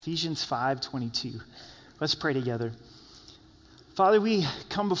Ephesians 5:22. Let's pray together. Father, we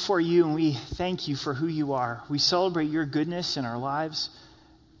come before you and we thank you for who you are. We celebrate your goodness in our lives.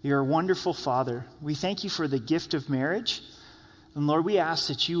 You're a wonderful Father. We thank you for the gift of marriage. And Lord, we ask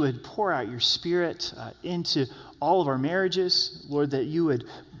that you would pour out your Spirit into all of our marriages. Lord, that you would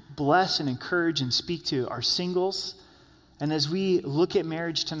bless and encourage and speak to our singles. And as we look at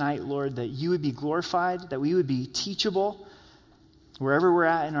marriage tonight, Lord, that you would be glorified, that we would be teachable wherever we're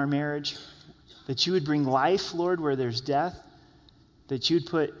at in our marriage, that you would bring life, Lord, where there's death, that you would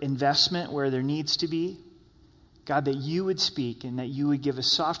put investment where there needs to be. God, that you would speak and that you would give us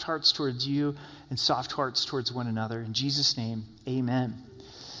soft hearts towards you and soft hearts towards one another. In Jesus' name, amen.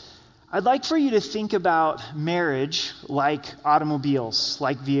 I'd like for you to think about marriage like automobiles,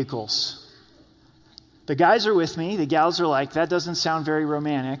 like vehicles. The guys are with me. The gals are like, that doesn't sound very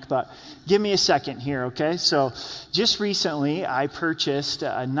romantic, but give me a second here, okay? So just recently, I purchased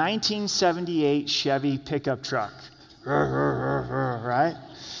a 1978 Chevy pickup truck, right?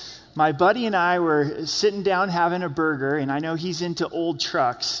 My buddy and I were sitting down having a burger, and I know he's into old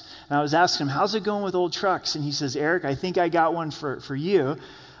trucks. And I was asking him, how's it going with old trucks? And he says, Eric, I think I got one for you.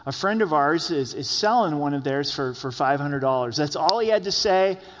 A friend of ours is selling one of theirs for $500. That's all he had to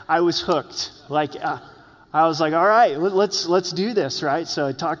say. I was hooked. I was like, all right, let's do this, right? So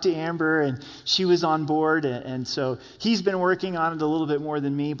I talked to Amber, and she was on board, and so he's been working on it a little bit more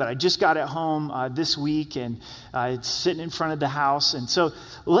than me, but I just got it home this week, and it's sitting in front of the house. And so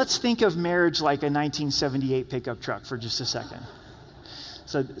let's think of marriage like a 1978 pickup truck for just a second.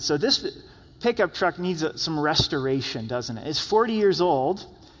 So this pickup truck needs some restoration, doesn't it? It's 40 years old,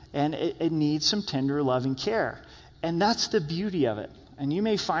 and it needs some tender loving care. And that's the beauty of it. And you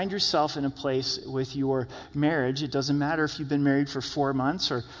may find yourself in a place with your marriage. It doesn't matter if you've been married for 4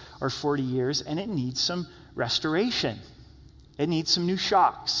 months or 40 years, and it needs some restoration. It needs some new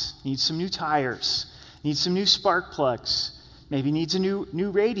shocks, needs some new tires, needs some new spark plugs, maybe needs a new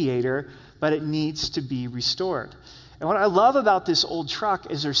radiator, but it needs to be restored. And what I love about this old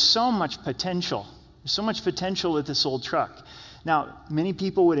truck is there's so much potential. There's so much potential with this old truck. Now, many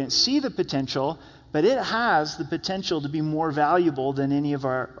people wouldn't see the potential, but it has the potential to be more valuable than any of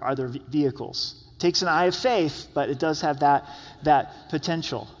our other vehicles. It takes an eye of faith, but it does have that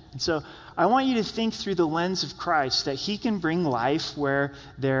potential. And so I want you to think through the lens of Christ, that he can bring life where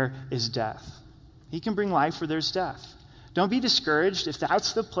there is death. He can bring life where there's death. Don't be discouraged. If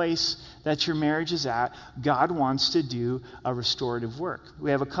that's the place that your marriage is at, God wants to do a restorative work.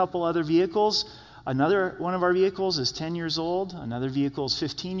 We have a couple other vehicles. Another one of our vehicles is 10 years old. Another vehicle is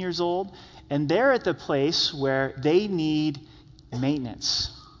 15 years old. And they're at the place where they need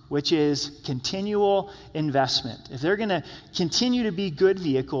maintenance, which is continual investment. If they're going to continue to be good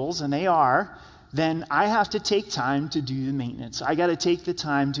vehicles, and they are, then I have to take time to do the maintenance. I got to take the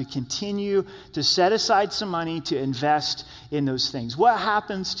time to continue to set aside some money to invest in those things. What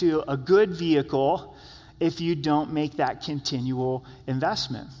happens to a good vehicle if you don't make that continual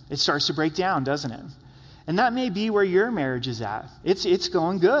investment? It starts to break down, doesn't it? And that may be where your marriage is at. It's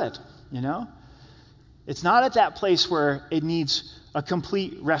going good. You know, it's not at that place where it needs a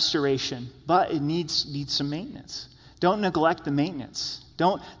complete restoration, but it needs some maintenance. Don't neglect the maintenance.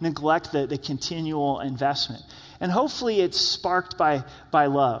 Don't neglect the continual investment. And hopefully it's sparked by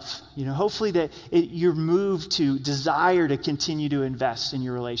love. You know, hopefully that you're moved to desire to continue to invest in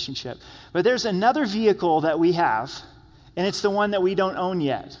your relationship. But there's another vehicle that we have, and it's the one that we don't own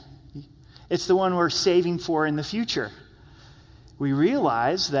yet. It's the one we're saving for in the future. We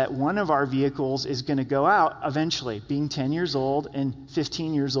realize that one of our vehicles is going to go out eventually, being 10 years old and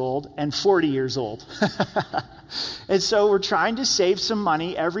 15 years old and 40 years old. And so we're trying to save some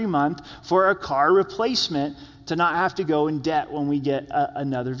money every month for a car replacement to not have to go in debt when we get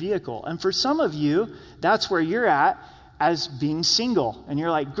another vehicle. And for some of you, that's where you're at as being single. And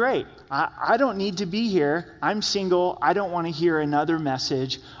you're like, great, I don't need to be here. I'm single. I don't want to hear another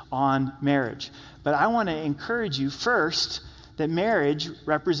message on marriage. But I want to encourage you first that marriage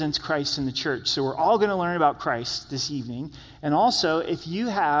represents Christ in the church. So we're all going to learn about Christ this evening. And also, if you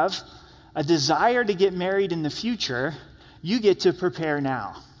have a desire to get married in the future, you get to prepare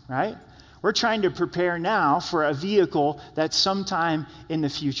now, right? We're trying to prepare now for a vehicle that's sometime in the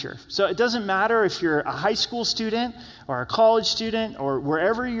future. So it doesn't matter if you're a high school student or a college student or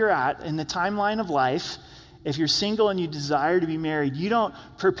wherever you're at in the timeline of life. If you're single and you desire to be married, you don't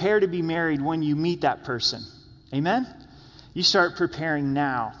prepare to be married when you meet that person. Amen? You start preparing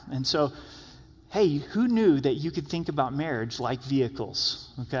now. And so, hey, who knew that you could think about marriage like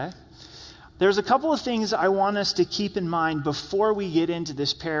vehicles, okay? There's a couple of things I want us to keep in mind before we get into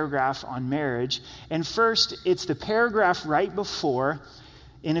this paragraph on marriage. And first, it's the paragraph right before,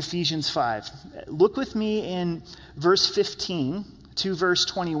 in Ephesians 5. Look with me in verse 15 to verse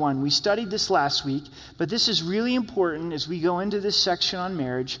 21. We studied this last week, but this is really important as we go into this section on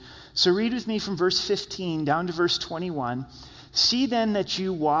marriage. So read with me from verse 15 down to verse 21. See then that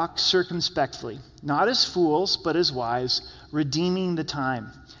you walk circumspectly, not as fools, but as wise, redeeming the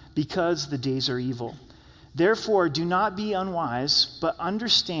time, because the days are evil. Therefore, do not be unwise, but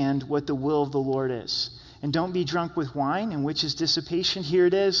understand what the will of the Lord is. And don't be drunk with wine, in which is dissipation. Here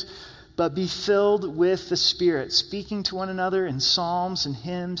it is. But be filled with the Spirit, speaking to one another in psalms and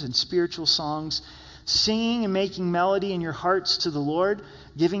hymns and spiritual songs, singing and making melody in your hearts to the Lord,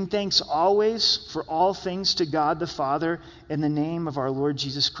 giving thanks always for all things to God the Father in the name of our Lord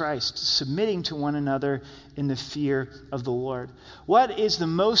Jesus Christ, submitting to one another in the fear of the Lord. What is the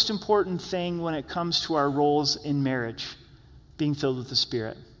most important thing when it comes to our roles in marriage? Being filled with the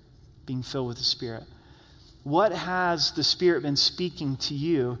Spirit. Being filled with the Spirit. What has the Spirit been speaking to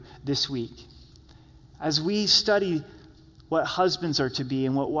you this week? As we study what husbands are to be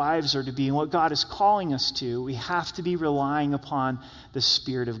and what wives are to be and what God is calling us to, we have to be relying upon the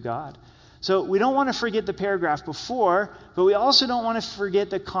Spirit of God. So we don't want to forget the paragraph before, but we also don't want to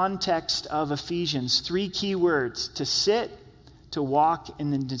forget the context of Ephesians. 3 key words: to sit, to walk,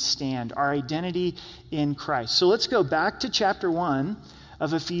 and then to stand. Our identity in Christ. So let's go back to chapter 1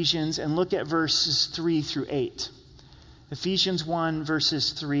 of Ephesians and look at verses 3 through 8. Ephesians 1,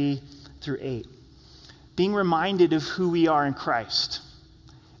 verses 3 through 8. Being reminded of who we are in Christ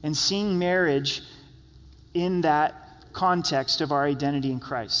and seeing marriage in that context of our identity in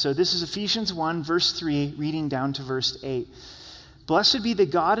Christ. So this is Ephesians 1, verse 3, reading down to verse 8. Blessed be the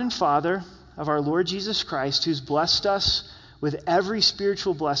God and Father of our Lord Jesus Christ, who's blessed us with every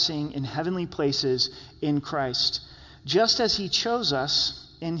spiritual blessing in heavenly places in Christ, just as he chose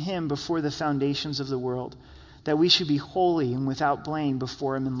us in him before the foundations of the world, that we should be holy and without blame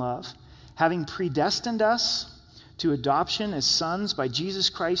before him in love, having predestined us to adoption as sons by Jesus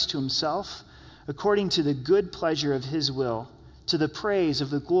Christ to himself, according to the good pleasure of his will, to the praise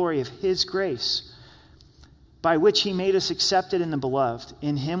of the glory of his grace, by which he made us accepted in the beloved.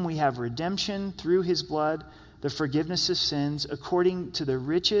 In him we have redemption through his blood, the forgiveness of sins, according to the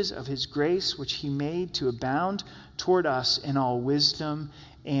riches of his grace, which he made to abound toward us in all wisdom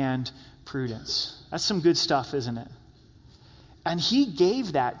and prudence. That's some good stuff, isn't it? And he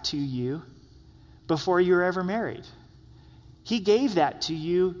gave that to you before you were ever married. He gave that to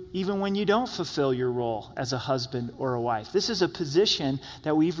you even when you don't fulfill your role as a husband or a wife. This is a position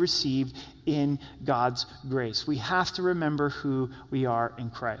that we've received in God's grace. We have to remember who we are in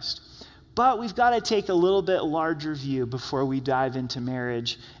Christ. But we've got to take a little bit larger view before we dive into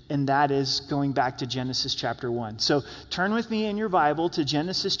marriage, and that is going back to Genesis chapter 1. So turn with me in your Bible to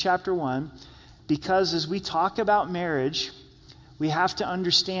Genesis chapter 1, because as we talk about marriage, we have to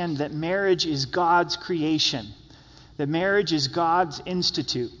understand that marriage is God's creation, that marriage is God's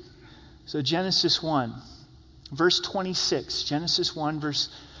institute. So Genesis 1, verse 26. Genesis 1,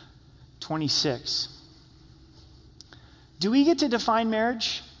 verse 26. Do we get to define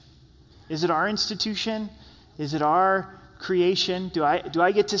marriage? Is it our institution? Is it our creation? Do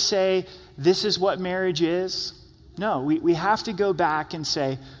I get to say, this is what marriage is? No, we have to go back and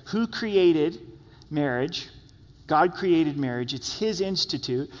say, who created marriage? God created marriage. It's his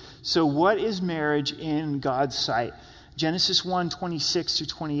institute. So what is marriage in God's sight? Genesis 1, 26 through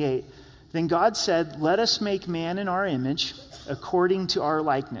 28. Then God said, let us make man in our image, according to our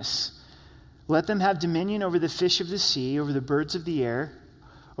likeness. Let them have dominion over the fish of the sea, over the birds of the air,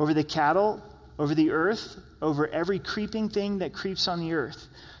 over the cattle, over the earth, over every creeping thing that creeps on the earth.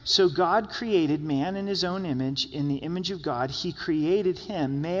 So God created man in his own image. In the image of God, he created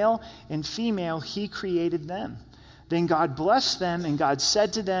him. Male and female, he created them. Then God blessed them, and God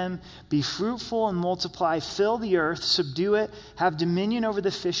said to them, be fruitful and multiply, fill the earth, subdue it, have dominion over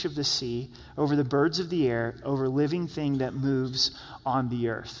the fish of the sea, over the birds of the air, over living thing that moves on the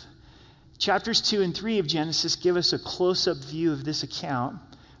earth. Chapters 2 and 3 of Genesis give us a close-up view of this account.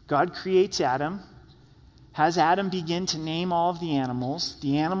 God creates Adam, has Adam begin to name all of the animals.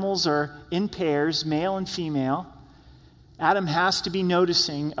 The animals are in pairs, male and female. Adam has to be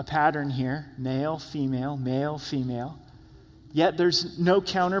noticing a pattern here, male, female. Yet there's no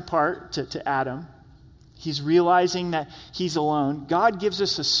counterpart to Adam. He's realizing that he's alone. God gives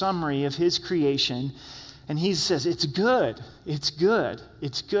us a summary of his creation, and he says, it's good.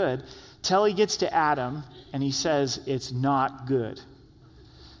 Till he gets to Adam, and he says, it's not good.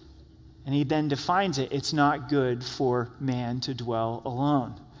 And he then defines it. It's not good for man to dwell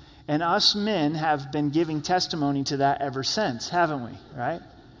alone. And us men have been giving testimony to that ever since, haven't we? Right?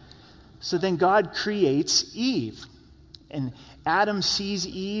 So then God creates Eve. and Adam sees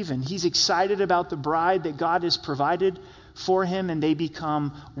Eve, and he's excited about the bride that God has provided for him, and they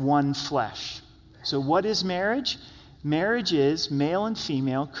become one flesh. So what is marriage? Marriage is male and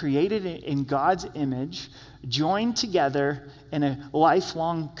female, created in God's image, joined together in a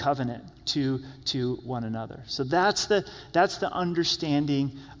lifelong covenant to one another. So that's the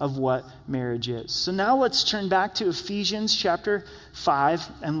understanding of what marriage is. So now let's turn back to Ephesians chapter 5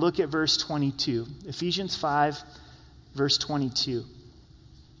 and look at verse 22. Ephesians 5, verse 22.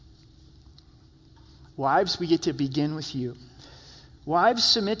 Wives, we get to begin with you. Wives,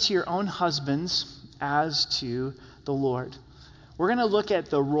 submit to your own husbands as to the Lord. We're going to look at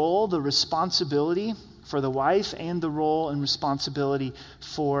the role, the responsibility for the wife, and the role and responsibility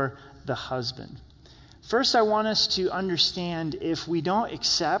for the husband. First, I want us to understand if we don't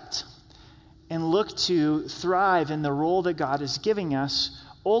accept and look to thrive in the role that God is giving us,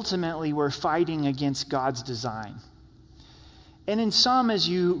 ultimately we're fighting against God's design. And in some, as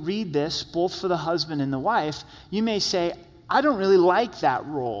you read this, both for the husband and the wife, you may say, I don't really like that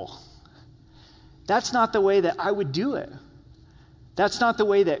role. That's not the way that I would do it. That's not the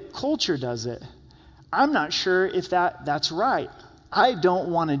way that culture does it. I'm not sure if that's right. I don't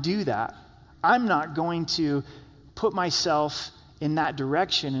want to do that. I'm not going to put myself in that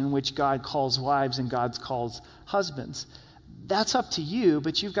direction in which God calls wives and God calls husbands. That's up to you,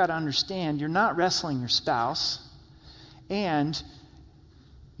 but you've got to understand you're not wrestling your spouse, and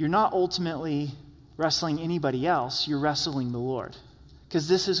you're not ultimately wrestling anybody else. You're wrestling the Lord, because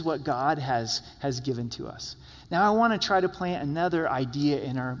this is what God has given to us. Now, I want to try to plant another idea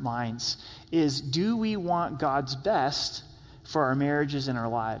in our minds, is do we want God's best for our marriages and our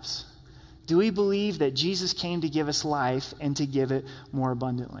lives? Do we believe that Jesus came to give us life and to give it more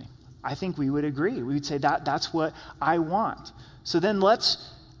abundantly? I think we would agree. We would say that's what I want. So then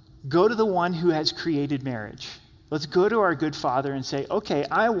let's go to the one who has created marriage. Let's go to our good Father and say, okay,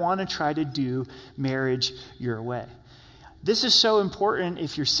 I want to try to do marriage your way. This is so important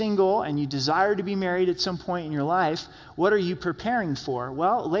if you're single and you desire to be married at some point in your life. What are you preparing for?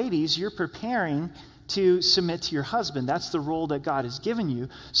 Well, ladies, you're preparing to submit to your husband. That's the role that God has given you.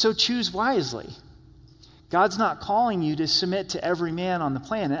 So choose wisely. God's not calling you to submit to every man on the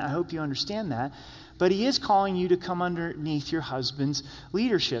planet. I hope you understand that. But he is calling you to come underneath your husband's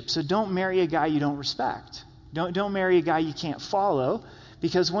leadership. So don't marry a guy you don't respect. Don't marry a guy you can't follow.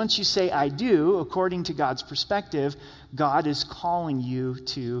 Because once you say, I do, according to God's perspective, God is calling you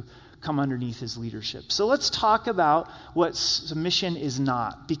to come underneath his leadership. So let's talk about what submission is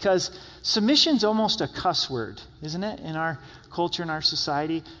not. Because submission's almost a cuss word, isn't it, in our culture, in our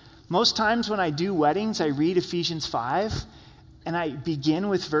society? Most times when I do weddings, I read Ephesians 5, and I begin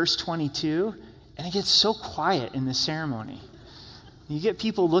with verse 22, and it gets so quiet in the ceremony. You get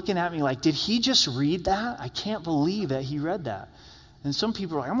people looking at me like, did he just read that? I can't believe that he read that. And some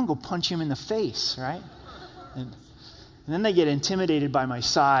people are like, I'm going to go punch him in the face, right? And then they get intimidated by my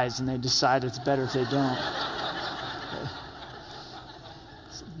size, and they decide it's better if they don't.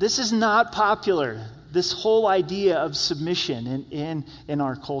 This is not popular, this whole idea of submission in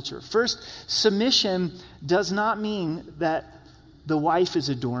our culture. First, submission does not mean that the wife is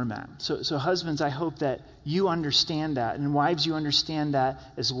a doormat. So husbands, I hope that you understand that, and wives, you understand that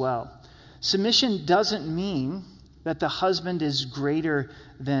as well. Submission doesn't mean that the husband is greater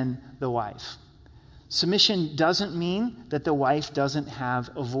than the wife. Submission doesn't mean that the wife doesn't have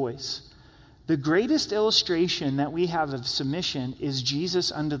a voice. The greatest illustration that we have of submission is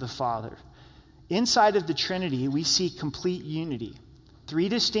Jesus unto the Father. Inside of the Trinity, we see complete unity. 3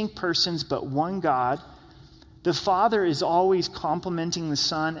 distinct persons, but one God. The Father is always complimenting the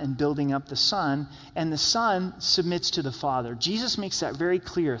Son and building up the Son, and the Son submits to the Father. Jesus makes that very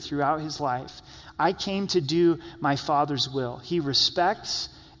clear throughout his life. I came to do my Father's will. He respects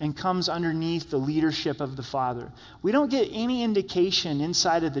and comes underneath the leadership of the Father. We don't get any indication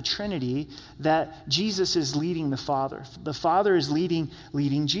inside of the Trinity that Jesus is leading the Father. The Father is leading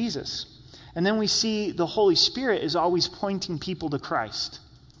Jesus. And then we see the Holy Spirit is always pointing people to Christ.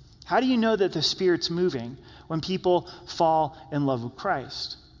 How do you know that the Spirit's moving? When people fall in love with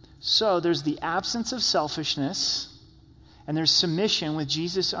Christ. So there's the absence of selfishness, and there's submission with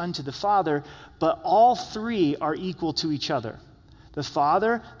Jesus unto the Father, but all three are equal to each other. The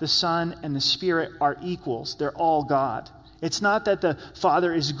Father, the Son, and the Spirit are equals. They're all God. It's not that the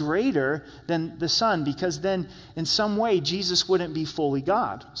Father is greater than the Son, because then in some way Jesus wouldn't be fully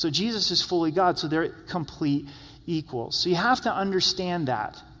God. So Jesus is fully God, so they're complete equals. So you have to understand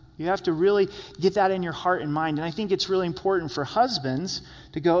that. You have to really get that in your heart and mind. And I think it's really important for husbands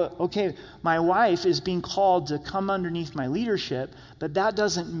to go, okay, my wife is being called to come underneath my leadership, but that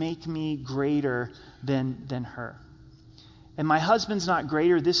doesn't make me greater than her. And my husband's not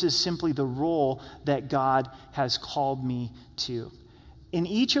greater. This is simply the role that God has called me to. In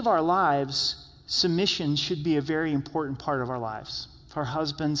each of our lives, submission should be a very important part of our lives, for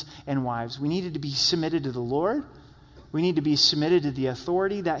husbands and wives. We needed to be submitted to the Lord. We need to be submitted to the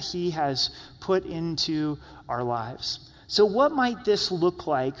authority that he has put into our lives. So what might this look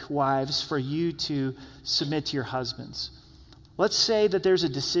like, wives, for you to submit to your husbands? Let's say that there's a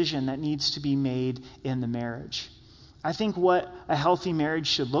decision that needs to be made in the marriage. I think what a healthy marriage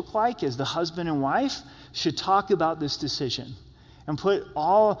should look like is the husband and wife should talk about this decision and put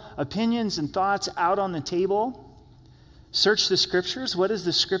all opinions and thoughts out on the table. Search the scriptures. What does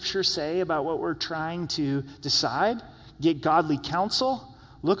the scripture say about what we're trying to decide? Get godly counsel.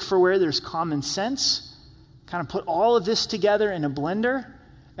 Look for where there's common sense. Kind of put all of this together in a blender.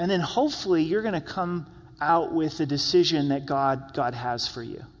 And then hopefully you're going to come out with the decision that God has for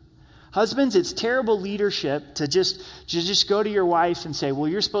you. Husbands, it's terrible leadership to just go to your wife and say, well,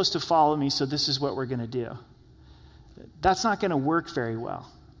 you're supposed to follow me, so this is what we're going to do. That's not going to work very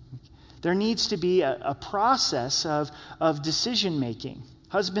well. There needs to be a process of decision making.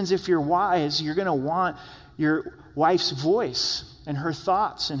 Husbands, if you're wise, you're going to want your wife's voice and her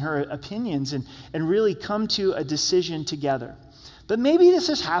thoughts and her opinions and really come to a decision together. But maybe this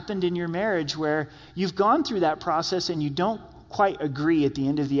has happened in your marriage where you've gone through that process and you don't quite agree at the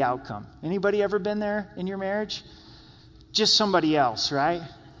end of the outcome. Anybody ever been there in your marriage? Just somebody else, right?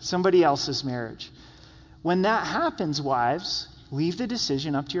 Somebody else's marriage. When that happens, wives, leave the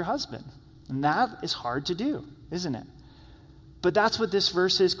decision up to your husband. And that is hard to do, isn't it? But that's what this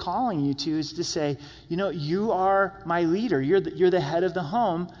verse is calling you to, is to say, you are my leader. You're the head of the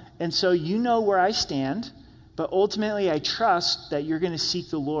home. And so you know where I stand. But ultimately, I trust that you're going to seek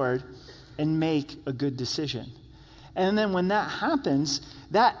the Lord and make a good decision. And then when that happens,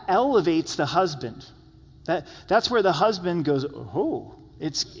 that elevates the husband. That's where the husband goes, oh,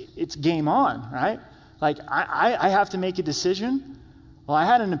 it's game on, right? Like, I have to make a decision. Well, I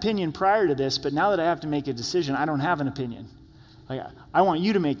had an opinion prior to this, but now that I have to make a decision, I don't have an opinion. Like, I want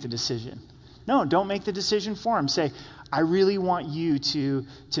you to make the decision. No, don't make the decision for him. Say, I really want you to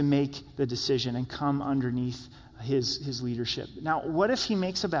make the decision and come underneath his leadership. Now, what if he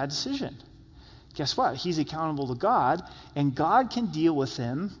makes a bad decision? Guess what? He's accountable to God, and God can deal with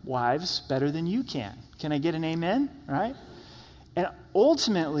him, wives, better than you can. Can I get an amen? Right? And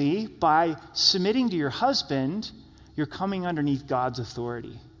ultimately, by submitting to your husband, you're coming underneath God's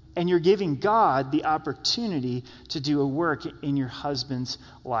authority. And you're giving God the opportunity to do a work in your husband's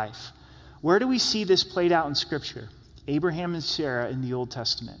life. Where do we see this played out in Scripture? Abraham and Sarah in the Old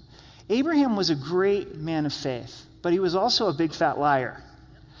Testament. Abraham was a great man of faith, but he was also a big fat liar.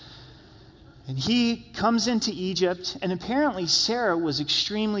 And he comes into Egypt, and apparently Sarah was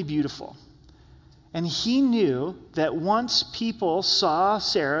extremely beautiful. And he knew that once people saw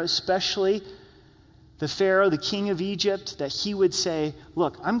Sarah, especially the Pharaoh, the king of Egypt, that he would say,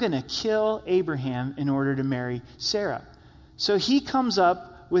 look, I'm going to kill Abraham in order to marry Sarah. So he comes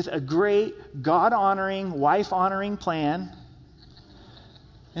up with a great God-honoring, wife-honoring plan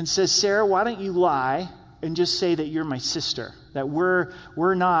and says, Sarah, why don't you lie and just say that you're my sister, that we're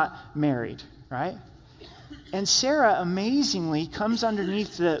not married, right? And Sarah, amazingly, comes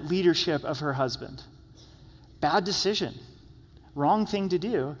underneath the leadership of her husband. Bad decision, wrong thing to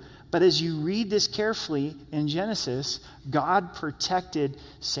do. But as you read this carefully in Genesis, God protected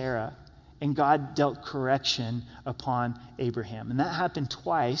Sarah and God dealt correction upon Abraham. And that happened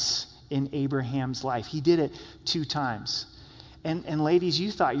twice in Abraham's life. He did it 2 times. And ladies,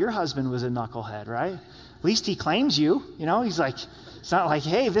 you thought your husband was a knucklehead, right? At least he claims you. He's like, it's not like,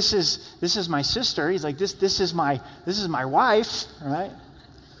 hey, this is my sister. He's like, this is my wife, right?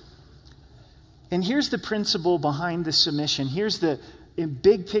 And here's the principle behind the submission. Here's the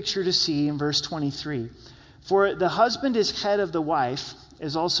big picture to see in verse 23. For the husband is head of the wife,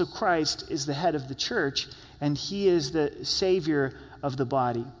 as also Christ is the head of the church, and he is the Savior of the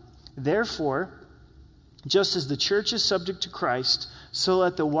body. Therefore, just as the church is subject to Christ, so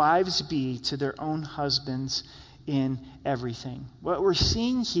let the wives be to their own husbands in everything. What we're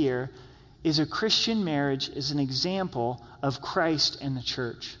seeing here is a Christian marriage is an example of Christ and the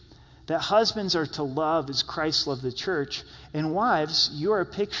church. That husbands are to love as Christ loved the church, and wives, you are a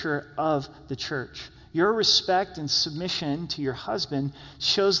picture of the church. Your respect and submission to your husband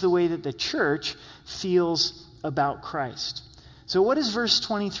shows the way that the church feels about Christ. So what is verse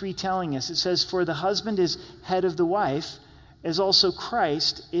 23 telling us? It says, for the husband is head of the wife, as also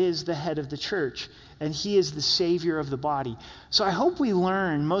Christ is the head of the church, and he is the Savior of the body. So I hope we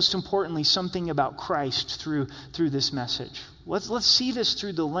learn, most importantly, something about Christ through this message. Let's see this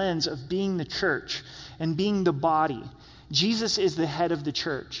through the lens of being the church and being the body. Jesus is the head of the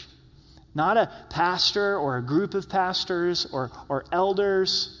church. Not a pastor or a group of pastors or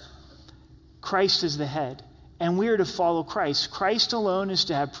elders. Christ is the head. And we are to follow Christ. Christ alone is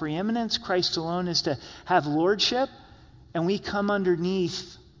to have preeminence. Christ alone is to have lordship. And we come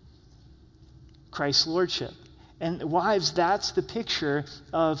underneath Christ's lordship. And wives, that's the picture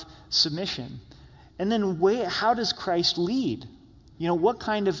of submission. And then how does Christ lead? What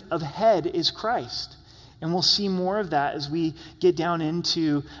kind of head is Christ? And we'll see more of that as we get down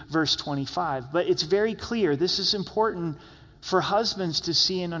into verse 25. But it's very clear. This is important for husbands to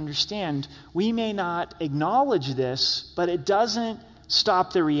see and understand. We may not acknowledge this, but it doesn't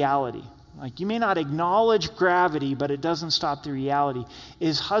stop the reality. Like, you may not acknowledge gravity, but it doesn't stop the reality.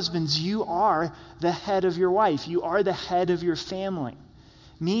 Is husbands, you are the head of your wife. You are the head of your family.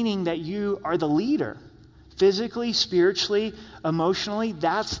 Meaning that you are the leader. Physically, spiritually, emotionally,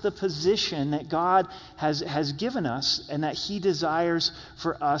 that's the position that God has given us and that he desires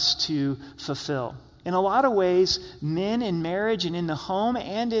for us to fulfill. In a lot of ways, men in marriage and in the home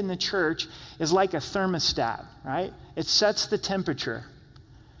and in the church is like a thermostat, right? It sets the temperature.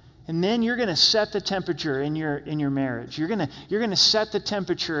 And then you're going to set the temperature in your marriage. You're going to set the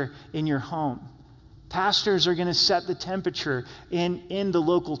temperature in your home. Pastors are going to set the temperature in the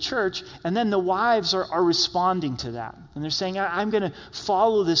local church, and then the wives are responding to that. And they're saying, I'm going to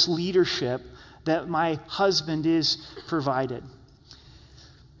follow this leadership that my husband is provided.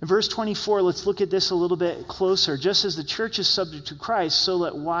 In verse 24, let's look at this a little bit closer. Just as the church is subject to Christ, so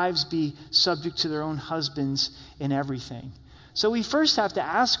let wives be subject to their own husbands in everything. So we first have to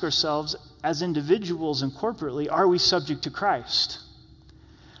ask ourselves, as individuals and corporately, are we subject to Christ?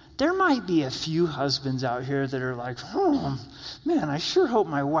 There might be a few husbands out here that are like, oh, man, I sure hope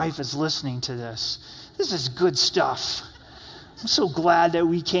my wife is listening to this. This is good stuff. I'm so glad that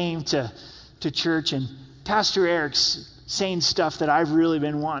we came to church and Pastor Eric's saying stuff that I've really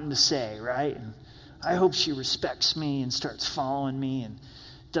been wanting to say, right? And I hope she respects me and starts following me and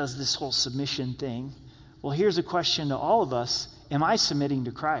does this whole submission thing. Well, here's a question to all of us. Am I submitting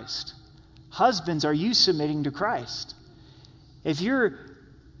to Christ? Husbands, are you submitting to Christ? If you're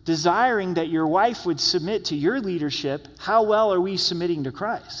desiring that your wife would submit to your leadership, how well are we submitting to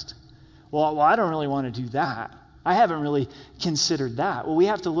Christ? Well, I don't really want to do that. I haven't really considered that. Well, we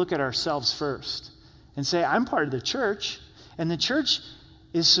have to look at ourselves first and say, I'm part of the church, and the church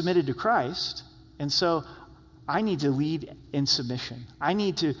is submitted to Christ, and so I need to lead in submission. I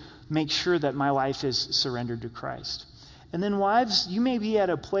need to make sure that my life is surrendered to Christ. And then wives, you may be at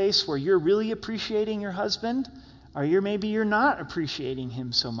a place where you're really appreciating your husband, or maybe you're not appreciating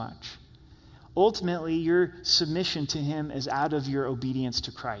him so much. Ultimately, your submission to him is out of your obedience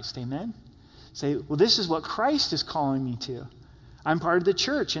to Christ. Amen? Say, well, this is what Christ is calling me to. I'm part of the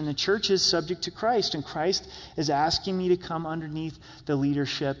church, and the church is subject to Christ, and Christ is asking me to come underneath the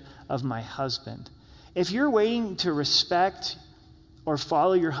leadership of my husband. If you're waiting to respect or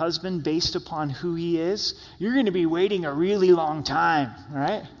follow your husband based upon who he is, you're going to be waiting a really long time,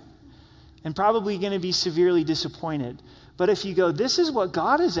 right? And probably going to be severely disappointed. But if you go, this is what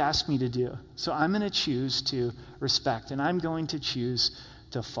God has asked me to do, so I'm going to choose to respect, and I'm going to choose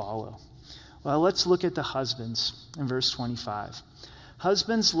to follow. Well, let's look at the husbands in verse 25.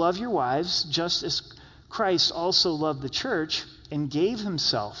 Husbands, love your wives, just as Christ also loved the church and gave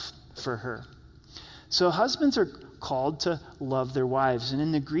himself for her. So husbands are called to love their wives. And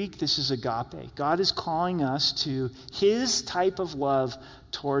in the Greek, this is agape. God is calling us to his type of love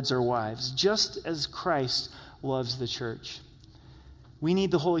towards our wives, just as Christ loves the church. We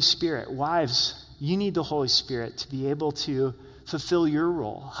need the Holy Spirit. Wives, you need the Holy Spirit to be able to fulfill your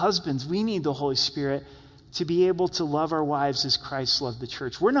role. Husbands, we need the Holy Spirit to be able to love our wives as Christ loved the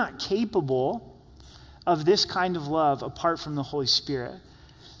church. We're not capable of this kind of love apart from the Holy Spirit.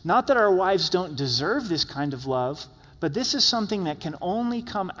 Not that our wives don't deserve this kind of love, but this is something that can only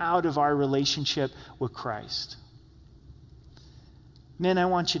come out of our relationship with Christ. Men, I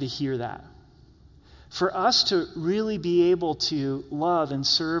want you to hear that. For us to really be able to love and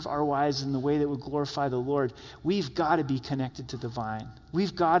serve our wives in the way that would glorify the Lord, we've got to be connected to the vine.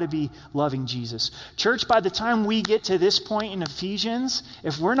 We've got to be loving Jesus. Church, by the time we get to this point in Ephesians,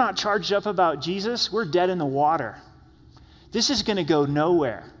 if we're not charged up about Jesus, we're dead in the water. This is going to go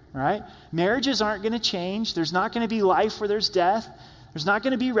nowhere, right? Marriages aren't going to change. There's not going to be life where there's death. There's not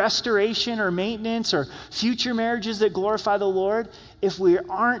going to be restoration or maintenance or future marriages that glorify the Lord if we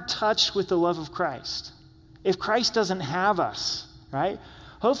aren't touched with the love of Christ. If Christ doesn't have us, right?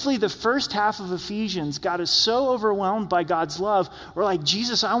 Hopefully the first half of Ephesians got us so overwhelmed by God's love, we're like,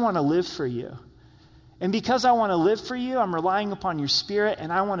 Jesus, I want to live for you. And because I want to live for you, I'm relying upon your Spirit,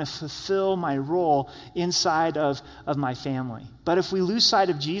 and I want to fulfill my role inside of my family. But if we lose sight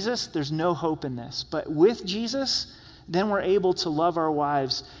of Jesus, there's no hope in this. But with Jesus, then we're able to love our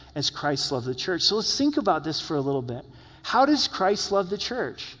wives as Christ loved the church. So let's think about this for a little bit. How does Christ love the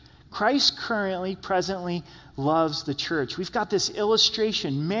church? Christ currently, presently loves the church. We've got this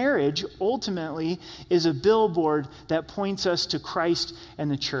illustration. Marriage, ultimately, is a billboard that points us to Christ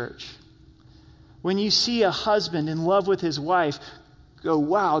and the church. When you see a husband in love with his wife, go,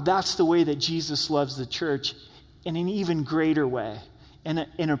 wow, that's the way that Jesus loves the church in an even greater way,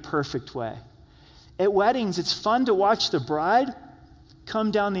 in a perfect way. At weddings, it's fun to watch the bride come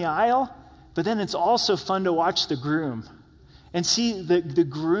down the aisle, but then it's also fun to watch the groom and see the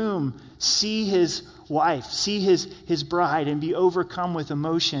groom see his wife, see his bride, and be overcome with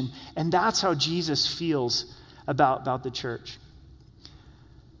emotion. And that's how Jesus feels about the church.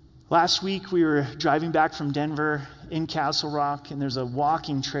 Last week, we were driving back from Denver in Castle Rock, and there's a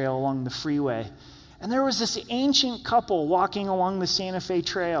walking trail along the freeway. And there was this ancient couple walking along the Santa Fe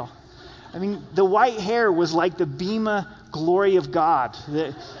Trail. I mean, the white hair was like the bema glory of God.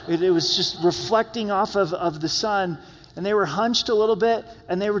 It was just reflecting off of the sun. And they were hunched a little bit,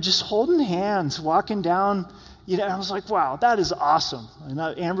 and they were just holding hands, walking down. And I was like, wow, that is awesome. And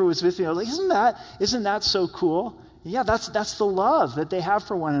Amber was with me. I was like, isn't that so cool? Yeah, that's the love that they have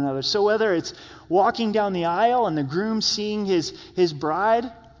for one another. So whether it's walking down the aisle and the groom seeing his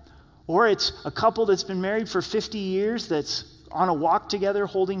bride, or it's a couple that's been married for 50 years that's on a walk together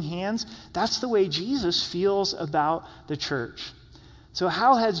holding hands, that's the way Jesus feels about the church. So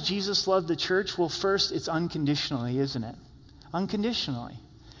how has Jesus loved the church? Well, first, it's unconditionally, isn't it? Unconditionally.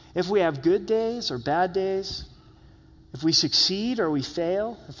 If we have good days or bad days, if we succeed or we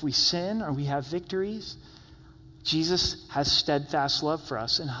fail, if we sin or we have victories, Jesus has steadfast love for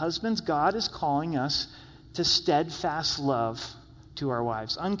us. And husbands, God is calling us to steadfast love to our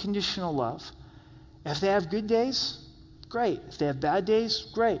wives. Unconditional love. If they have good days, great. If they have bad days,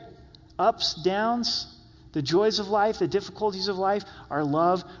 great. Ups, downs, the joys of life, the difficulties of life, our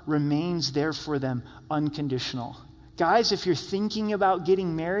love remains there for them, unconditional. Guys, if you're thinking about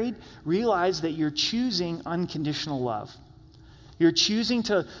getting married, realize that you're choosing unconditional love. You're choosing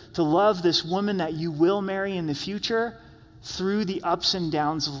to love this woman that you will marry in the future through the ups and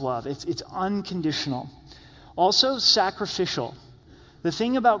downs of love. It's unconditional. Also, sacrificial. The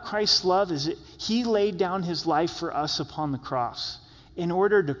thing about Christ's love is that he laid down his life for us upon the cross in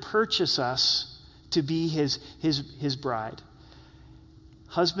order to purchase us to be his bride.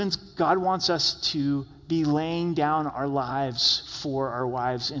 Husbands, God wants us to be laying down our lives for our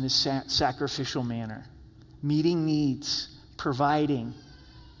wives in a sacrificial manner, meeting needs, providing,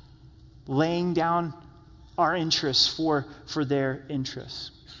 laying down our interests for their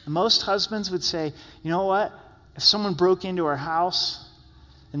interests. Most husbands would say, you know what? If someone broke into our house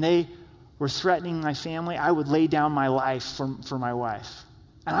and they were threatening my family, I would lay down my life for my wife.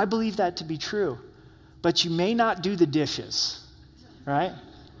 And I believe that to be true. But you may not do the dishes, right?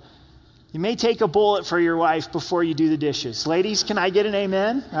 You may take a bullet for your wife before you do the dishes. Ladies, can I get an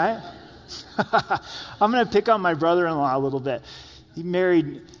amen, right? I'm going to pick on my brother-in-law a little bit. He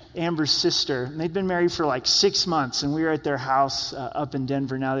married Amber's sister, and they'd been married for like 6 months, and we were at their house up in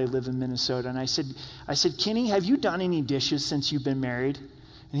Denver. Now they live in Minnesota. And I said, Kenny, have you done any dishes since you've been married?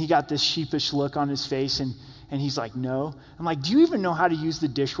 And he got this sheepish look on his face, and he's like, no. I'm like, do you even know how to use the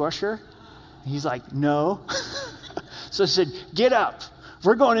dishwasher? And he's like, no. So I said, get up.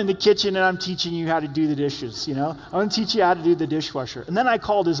 We're going in the kitchen, and I'm teaching you how to do the dishes, I'm going to teach you how to do the dishwasher. And then I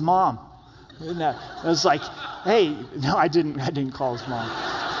called his mom. And I was like, hey, no, I didn't call his mom.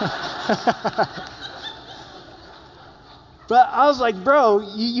 But I was like, bro,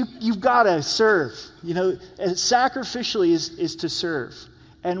 you've got to serve. Sacrificially is to serve.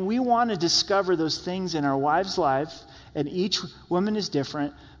 And we want to discover those things in our wives' lives, and each woman is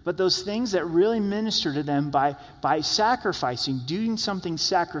different, but those things that really minister to them by sacrificing, doing something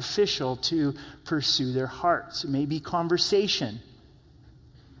sacrificial to pursue their hearts. It may be conversation.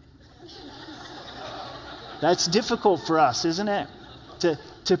 That's difficult for us, isn't it?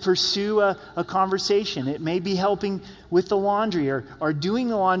 To pursue a conversation. It may be helping with the laundry or doing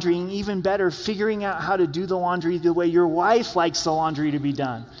the laundry, and even better, figuring out how to do the laundry the way your wife likes the laundry to be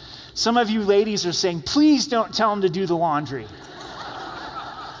done. Some of you ladies are saying, please don't tell him to do the laundry.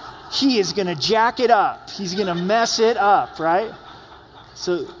 He is going to jack it up. He's going to mess it up, right?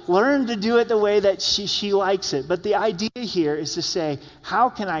 So learn to do it the way that she likes it. But the idea here is to say, how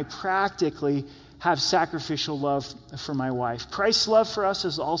can I practically have sacrificial love for my wife? Christ's love for us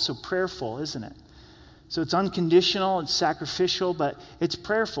is also prayerful, isn't it? So it's unconditional, it's sacrificial, but it's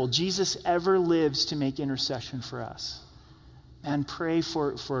prayerful. Jesus ever lives to make intercession for us. And pray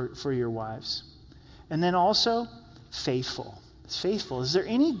for your wives. And then also, faithful. It's faithful. Is there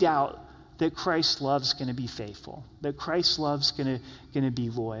any doubt that Christ's love's going to be faithful? That Christ's love's going to be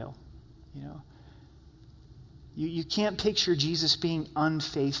loyal? You know, you can't picture Jesus being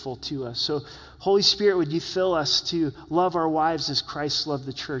unfaithful to us. So, Holy Spirit, would you fill us to love our wives as Christ loved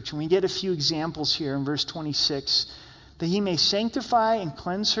the church? And we get a few examples here in verse 26. That he may sanctify and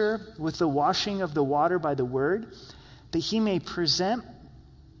cleanse her with the washing of the water by the word, that he may present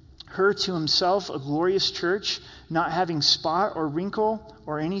her to himself a glorious church, not having spot or wrinkle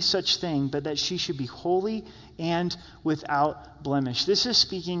or any such thing, but that she should be holy and without blemish. This is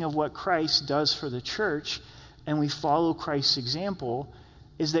speaking of what Christ does for the church, and we follow Christ's example,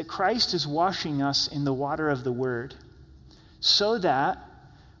 is that Christ is washing us in the water of the word so that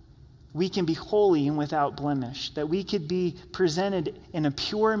we can be holy and without blemish, that we could be presented in a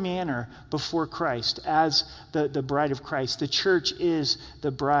pure manner before Christ as the bride of Christ. The church is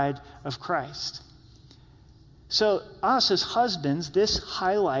the bride of Christ. So us as husbands, this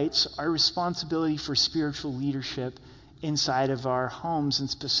highlights our responsibility for spiritual leadership inside of our homes and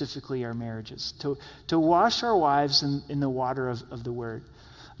specifically our marriages, to wash our wives in the water of the word.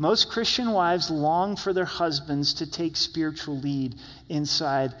 Most Christian wives long for their husbands to take spiritual lead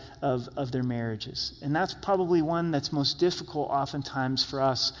inside of their marriages. And that's probably one that's most difficult oftentimes for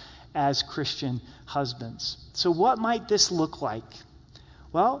us as Christian husbands. So what might this look like?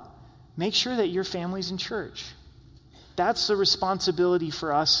 Well, make sure that your family's in church. That's the responsibility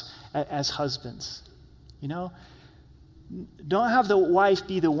for us as husbands. You know, don't have the wife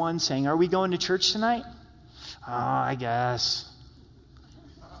be the one saying, "Are we going to church tonight?" "Oh, I guess."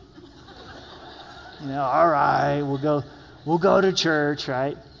 You know, all right, we'll go to church,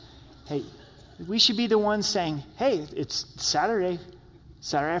 right? Hey, we should be the ones saying, "Hey, it's Saturday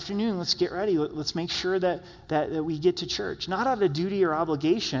afternoon, let's get ready. Let's make sure that we get to church." Not out of duty or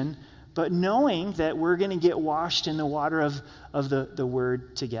obligation, but knowing that we're going to get washed in the water of the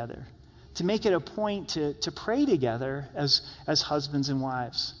word together. To make it a point to pray together as husbands and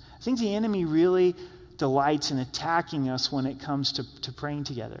wives. I think the enemy really delights in attacking us when it comes to praying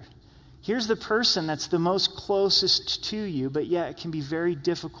together. Here's the person that's the most closest to you, but yet it can be very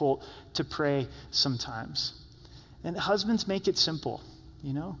difficult to pray sometimes. And husbands, make it simple,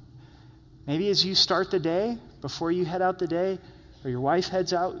 you know. Maybe as you start the day, before you head out the day, or your wife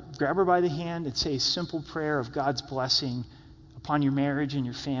heads out, grab her by the hand and say a simple prayer of God's blessing upon your marriage and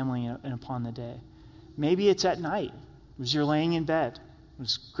your family and upon the day. Maybe it's at night as you're laying in bed.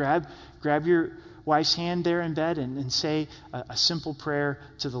 Just grab your wife's hand there in bed and say a simple prayer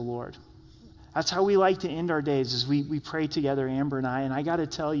to the Lord. That's how we like to end our days, is we pray together, Amber and I got to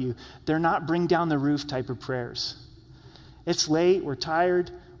tell you, they're not bring down the roof type of prayers. It's late, we're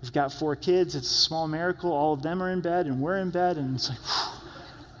tired, we've got 4 kids, it's a small miracle, all of them are in bed and we're in bed, and it's like, whew,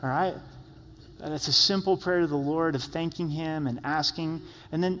 all right. That's a simple prayer to the Lord of thanking him and asking.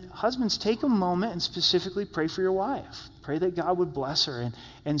 And then husbands, take a moment and specifically pray for your wife. Pray that God would bless her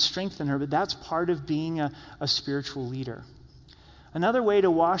and strengthen her, but that's part of being a spiritual leader. Another way to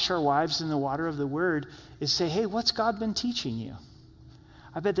wash our wives in the water of the word is say, "Hey, what's God been teaching you?"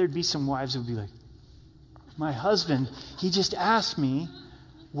 I bet there'd be some wives who would be like, "My husband, he just asked me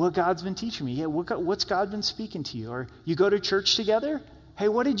what God's been teaching me. Yeah, what's God been speaking to you?" Or you go to church together. "Hey,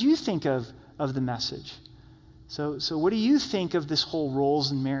 what did you think of the message? So what do you think of this whole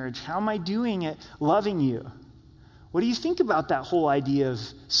roles in marriage? How am I doing at loving you? What do you think about that whole idea of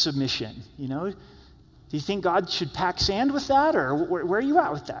submission? You know, do you think God should pack sand with that, or where are you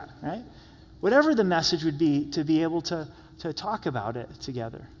at with that?" Right? Whatever the message would be, to be able to talk about it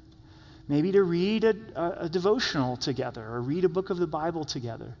together. Maybe to read a devotional together or read a book of the Bible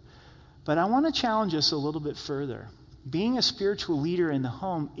together. But I want to challenge us a little bit further. Being a spiritual leader in the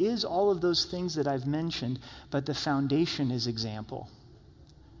home is all of those things that I've mentioned, but the foundation is example.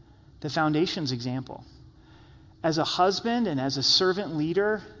 The foundation's example. As a husband and as a servant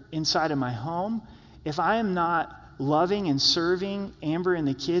leader inside of my home, if I am not loving and serving Amber and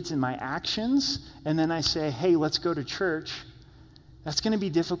the kids in my actions, and then I say, "Hey, let's go to church," that's going to be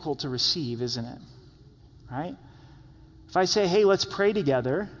difficult to receive, isn't it? Right? If I say, "Hey, let's pray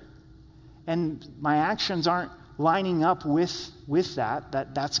together," and my actions aren't lining up with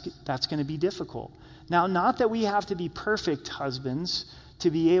that's going to be difficult. Now, not that we have to be perfect husbands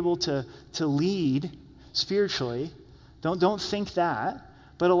to be able to lead spiritually. Don't think that.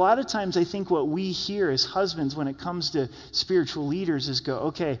 But a lot of times I think what we hear as husbands when it comes to spiritual leaders is go,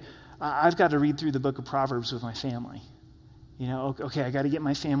 "Okay, I've got to read through the book of Proverbs with my family. You know, okay, I got to get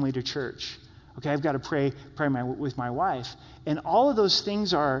my family to church. Okay, I've got to pray with my wife. And all of those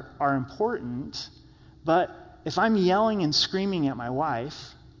things are important, but if I'm yelling and screaming at my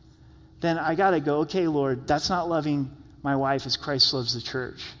wife, then I got to go, okay, Lord, that's not loving my wife as Christ loves the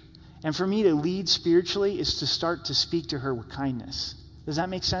church. And for me to lead spiritually is to start to speak to her with kindness. Does that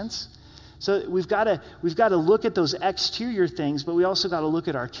make sense? So we've got to look at those exterior things, but we also got to look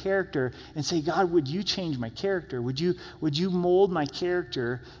at our character and say, God, would you change my character? Would you mold my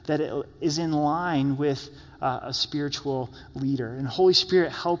character that it is in line with a spiritual leader? And Holy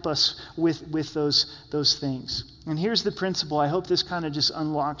Spirit, help us with those things. And here's the principle. I hope this kind of just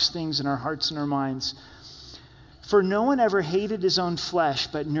unlocks things in our hearts and our minds. For no one ever hated his own flesh,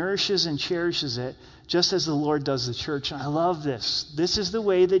 but nourishes and cherishes it, just as the Lord does the church. And I love this. This is the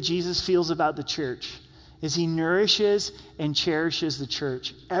way that Jesus feels about the church, is he nourishes and cherishes the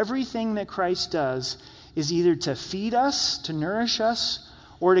church. Everything that Christ does is either to feed us, to nourish us,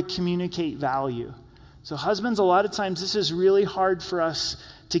 or to communicate value. So husbands, a lot of times this is really hard for us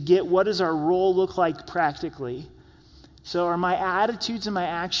to get what does our role look like practically. So are my attitudes and my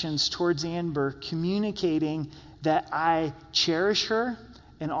actions towards Amber communicating that I cherish her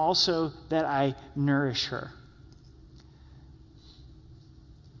and also that I nourish her?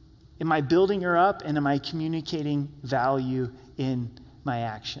 Am I building her up, and am I communicating value in my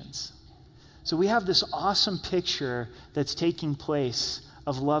actions? So we have this awesome picture that's taking place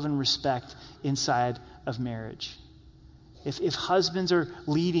of love and respect inside of marriage. If husbands are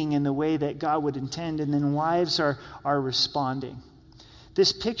leading in the way that God would intend, and then wives are responding.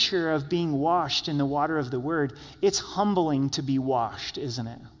 This picture of being washed in the water of the word, it's humbling to be washed, isn't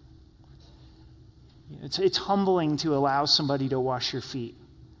it? It's humbling to allow somebody to wash your feet.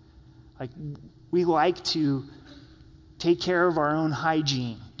 Like, we like to take care of our own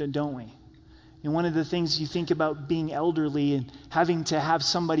hygiene, don't we? And one of the things you think about being elderly and having to have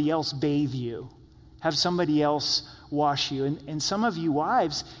somebody else bathe you, have somebody else wash you. And some of you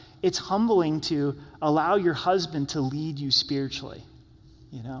wives, it's humbling to allow your husband to lead you spiritually,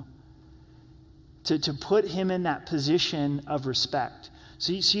 you know, to put him in that position of respect.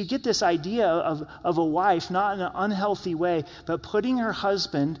 So you get this idea of a wife, not in an unhealthy way, but putting her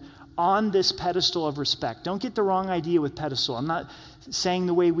husband on this pedestal of respect. Don't get the wrong idea with pedestal. I'm not saying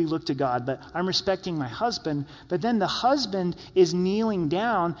the way we look to God, but I'm respecting my husband. But then the husband is kneeling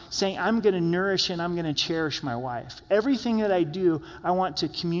down saying, I'm going to nourish and I'm going to cherish my wife. Everything that I do, I want to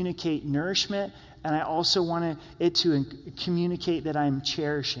communicate nourishment, and I also want it to communicate that I'm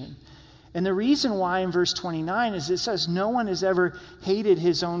cherishing. And the reason why in verse 29 is it says, no one has ever hated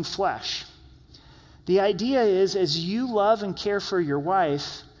his own flesh. The idea is, as you love and care for your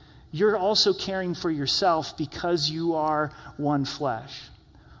wife, you're also caring for yourself because you are one flesh.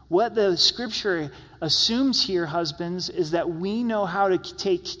 What the scripture assumes here, husbands, is that we know how to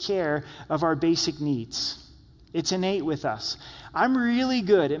take care of our basic needs. It's innate with us. I'm really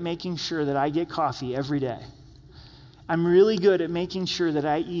good at making sure that I get coffee every day. I'm really good at making sure that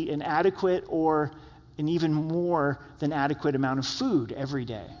I eat an adequate or an even more than adequate amount of food every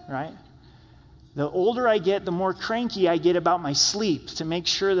day, right? The older I get, the more cranky I get about my sleep, to make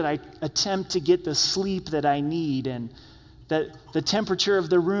sure that I attempt to get the sleep that I need, and that the temperature of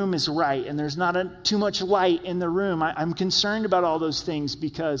the room is right and there's not too much light in the room. I'm concerned about all those things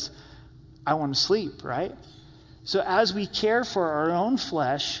because I want to sleep, right? So as we care for our own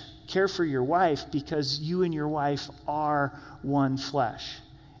flesh, care for your wife, because you and your wife are one flesh.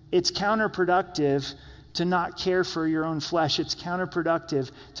 It's counterproductive to not care for your own flesh. It's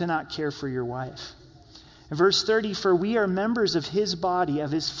counterproductive to not care for your wife. In verse 30, for we are members of his body,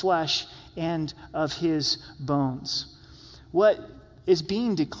 of his flesh, and of his bones. What is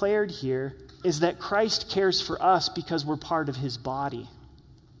being declared here is that Christ cares for us because we're part of his body.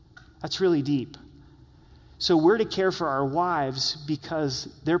 That's really deep. So we're to care for our wives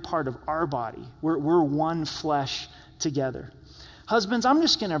because they're part of our body. We're one flesh together. Husbands, I'm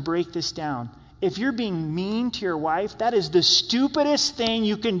just going to break this down. If you're being mean to your wife, that is the stupidest thing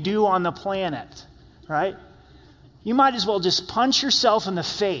you can do on the planet, right? You might as well just punch yourself in the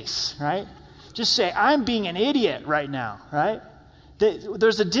face, right? Just say, I'm being an idiot right now, right?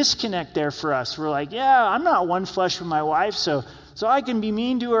 There's a disconnect there for us. We're like, yeah, I'm not one flesh with my wife, so I can be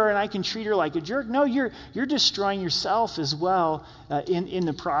mean to her and I can treat her like a jerk. No, you're destroying yourself as well in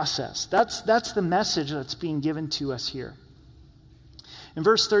the process. That's the message that's being given to us here. In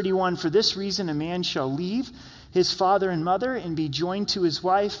verse 31, for this reason a man shall leave his father and mother and be joined to his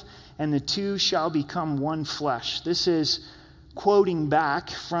wife, and the two shall become one flesh. This is quoting back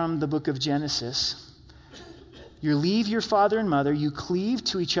from the book of Genesis. You leave your father and mother, you cleave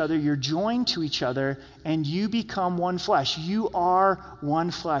to each other, you're joined to each other, and you become one flesh. You are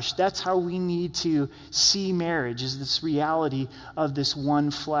one flesh. That's how we need to see marriage, is this reality of this one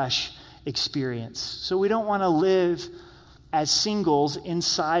flesh experience. So we don't want to live as singles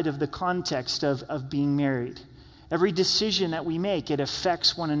inside of the context of being married. Every decision that we make, it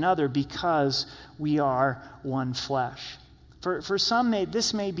affects one another because we are one flesh. For some,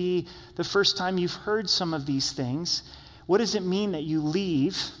 this may be the first time you've heard some of these things. What does it mean that you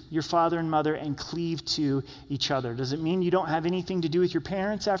leave your father and mother and cleave to each other? Does it mean you don't have anything to do with your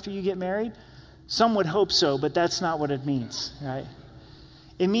parents after you get married? Some would hope so, but that's not what it means, right?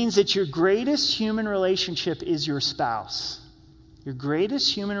 It means that your greatest human relationship is your spouse. Your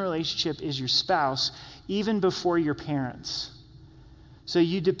greatest human relationship is your spouse, even before your parents. So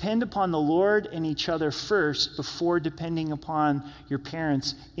you depend upon the Lord and each other first before depending upon your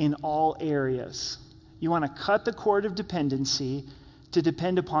parents in all areas. You want to cut the cord of dependency to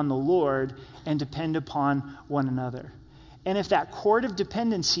depend upon the Lord and depend upon one another. And if that cord of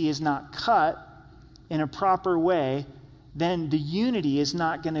dependency is not cut in a proper way, then the unity is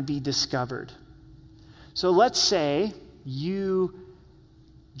not going to be discovered. So let's say you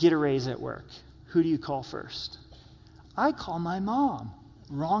get a raise at work. Who do you call first? I call my mom.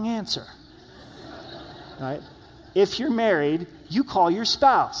 Wrong answer. Right? If you're married, you call your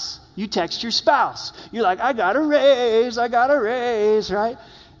spouse. You text your spouse. You're like, I got a raise, right?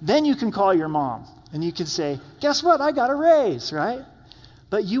 Then you can call your mom and you can say, guess what? I got a raise, right?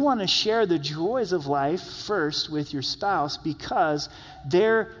 But you want to share the joys of life first with your spouse because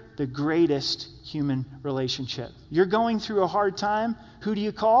they're the greatest human relationship. You're going through a hard time. Who do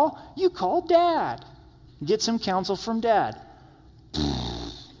you call? You call dad. Get some counsel from dad.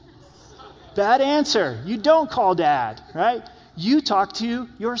 Bad answer. You don't call dad, right? You talk to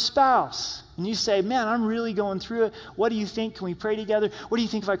your spouse and you say, man, I'm really going through it. What do you think? Can we pray together? What do you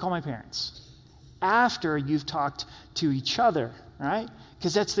think if I call my parents? After you've talked to each other, right?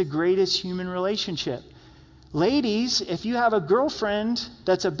 Because that's the greatest human relationship. Ladies, if you have a girlfriend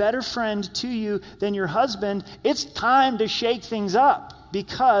that's a better friend to you than your husband, it's time to shake things up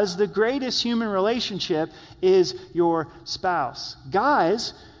because the greatest human relationship is your spouse.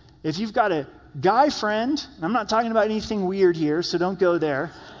 Guys, if you've got a guy friend, and I'm not talking about anything weird here, so don't go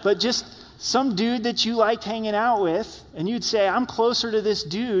there, but just some dude that you like hanging out with, and you'd say, I'm closer to this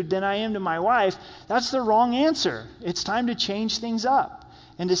dude than I am to my wife, that's the wrong answer. It's time to change things up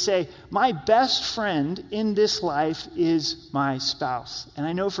and to say, my best friend in this life is my spouse. And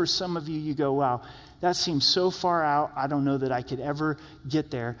I know for some of you, you go, wow, that seems so far out, I don't know that I could ever get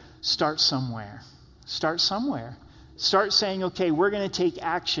there. Start somewhere. Start somewhere. Start saying, okay, we're going to take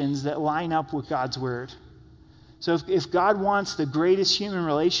actions that line up with God's word. So if God wants the greatest human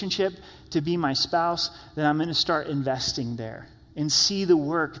relationship to be my spouse, then I'm going to start investing there and see the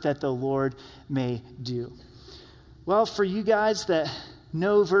work that the Lord may do. Well, for you guys that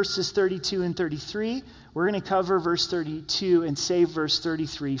know verses 32 and 33, we're going to cover verse 32 and save verse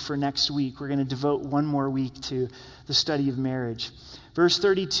 33 for next week. We're going to devote one more week to the study of marriage. Verse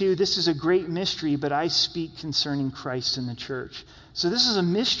 32, this is a great mystery, but I speak concerning Christ and the church. So this is a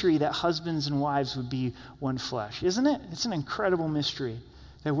mystery that husbands and wives would be one flesh, isn't it? It's an incredible mystery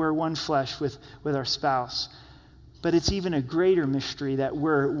that we're one flesh with our spouse. But it's even a greater mystery that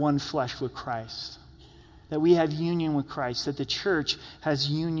we're one flesh with Christ, that we have union with Christ, that the church has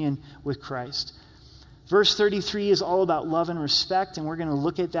union with Christ. Verse 33 is all about love and respect, and we're going to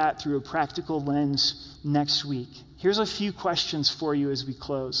look at that through a practical lens next week. Here's a few questions for you as we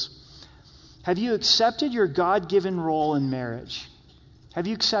close. Have you accepted your God-given role in marriage? Have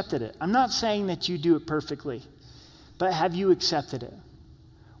you accepted it? I'm not saying that you do it perfectly, but have you accepted it?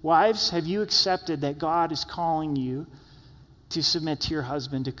 Wives, have you accepted that God is calling you to submit to your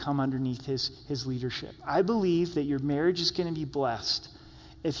husband, to come underneath his leadership? I believe that your marriage is going to be blessed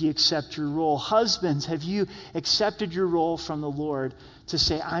if you accept your role. Husbands, have you accepted your role from the Lord to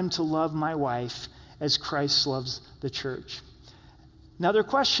say, I'm to love my wife as Christ loves the church? Another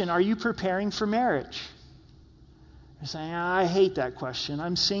question, are you preparing for marriage? You're saying, I hate that question.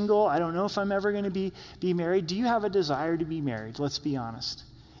 I'm single. I don't know if I'm ever going to be married. Do you have a desire to be married? Let's be honest.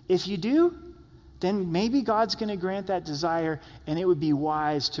 If you do, then maybe God's going to grant that desire, and it would be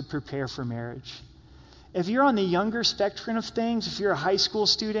wise to prepare for marriage. If you're on the younger spectrum of things, if you're a high school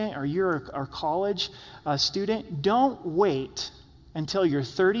student or you're a college student, don't wait until you're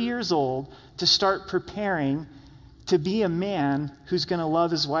 30 years old to start preparing to be a man who's going to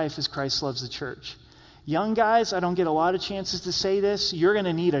love his wife as Christ loves the church. Young guys, I don't get a lot of chances to say this, you're going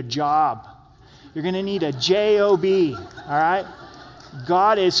to need a job. You're going to need a job, all right?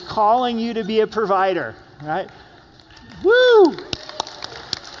 God is calling you to be a provider, right? Woo!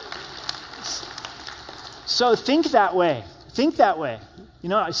 So think that way. Think that way. You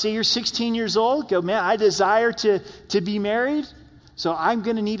know, I say you're 16 years old, go, man, I desire to be married, so I'm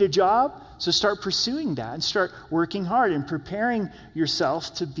going to need a job. So start pursuing that and start working hard and preparing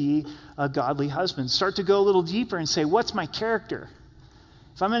yourself to be a godly husband. Start to go a little deeper and say, what's my character?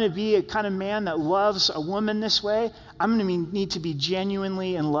 If I'm going to be a kind of man that loves a woman this way, I'm going to need to be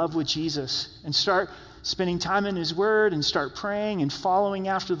genuinely in love with Jesus and start spending time in his word and start praying and following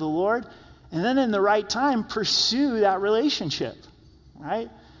after the Lord. And then in the right time, pursue that relationship, right?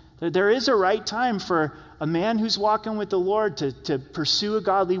 There is a right time for a man who's walking with the Lord to pursue a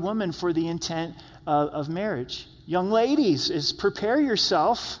godly woman for the intent of marriage. Young ladies, prepare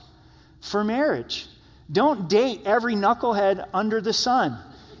yourself for marriage. Don't date every knucklehead under the sun.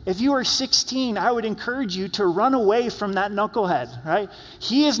 If you are 16, I would encourage you to run away from that knucklehead, right?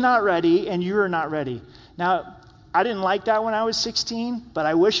 He is not ready and you are not ready. Now, I didn't like that when I was 16, but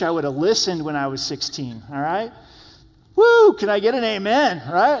I wish I would have listened when I was 16, all right? Woo, can I get an amen,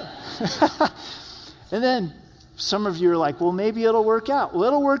 right? And then some of you are like, well, maybe it'll work out. Well,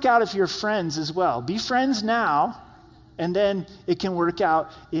 it'll work out if you're friends as well. Be friends now, and then it can work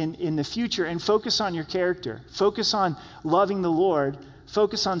out in the future. And focus on your character. Focus on loving the Lord.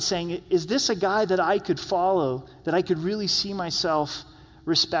 Focus on saying, is this a guy that I could follow, that I could really see myself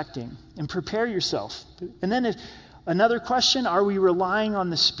respecting? And prepare yourself. And then another question, are we relying on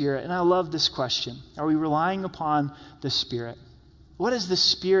the Spirit? And I love this question. Are we relying upon the Spirit? What is the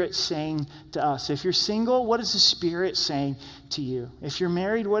Spirit saying to us? If you're single, what is the Spirit saying to you? If you're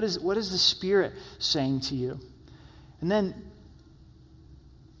married, what is the Spirit saying to you? And then,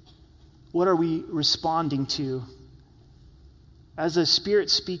 what are we responding to? As the Spirit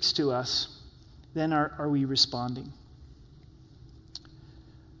speaks to us, then are we responding?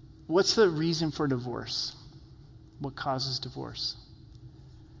 What's the reason for divorce? What causes divorce?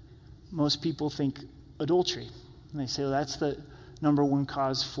 Most people think adultery. And they say, well, that's the number one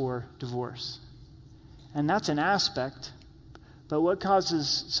cause for divorce. And that's an aspect, but what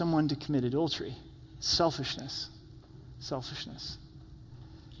causes someone to commit adultery? Selfishness. Selfishness.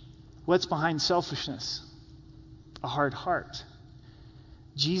 What's behind selfishness? A hard heart.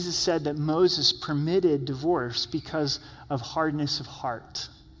 Jesus said that Moses permitted divorce because of hardness of heart.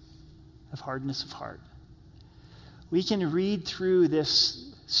 Of hardness of heart. We can read through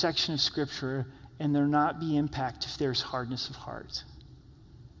this section of Scripture and there not be impact if there's hardness of heart.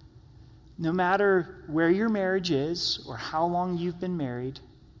 No matter where your marriage is or how long you've been married,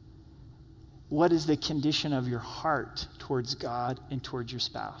 what is the condition of your heart towards God and towards your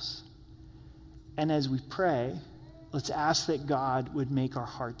spouse? And as we pray, let's ask that God would make our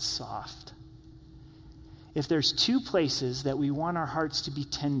hearts soft. If there's two places that we want our hearts to be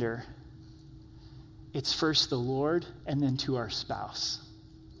tender, it's first the Lord and then to our spouse.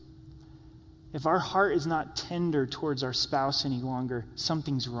 If our heart is not tender towards our spouse any longer,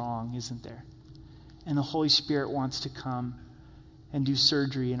 something's wrong, isn't there? And the Holy Spirit wants to come and do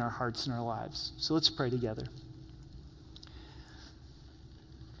surgery in our hearts and our lives. So let's pray together.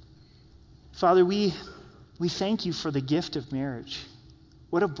 Father, we thank you for the gift of marriage.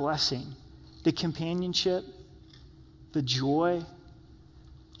 What a blessing. The companionship, the joy.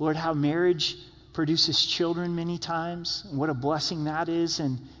 Lord, how marriage produces children many times, and what a blessing that is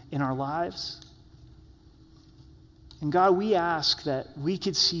in our lives. And God, we ask that we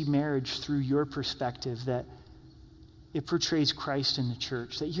could see marriage through your perspective, that it portrays Christ in the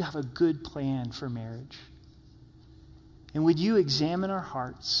church, that you have a good plan for marriage. And would you examine our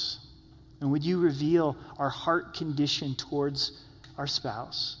hearts, and would you reveal our heart condition towards our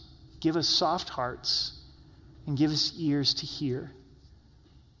spouse? Give us soft hearts, and give us ears to hear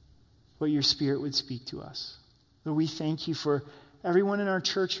what your Spirit would speak to us. Lord, we thank you for everyone in our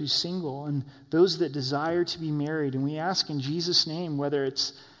church who's single and those that desire to be married. And we ask in Jesus' name, whether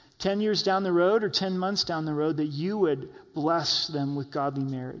it's 10 years down the road or 10 months down the road, that you would bless them with godly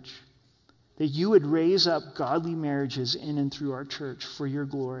marriage. That you would raise up godly marriages in and through our church for your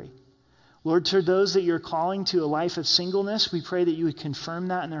glory. Lord, to those that you're calling to a life of singleness, we pray that you would confirm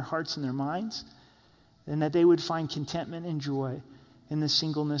that in their hearts and their minds, and that they would find contentment and joy in the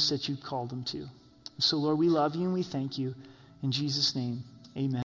singleness that you've called them to. So, Lord, we love you and we thank you. In Jesus' name, amen.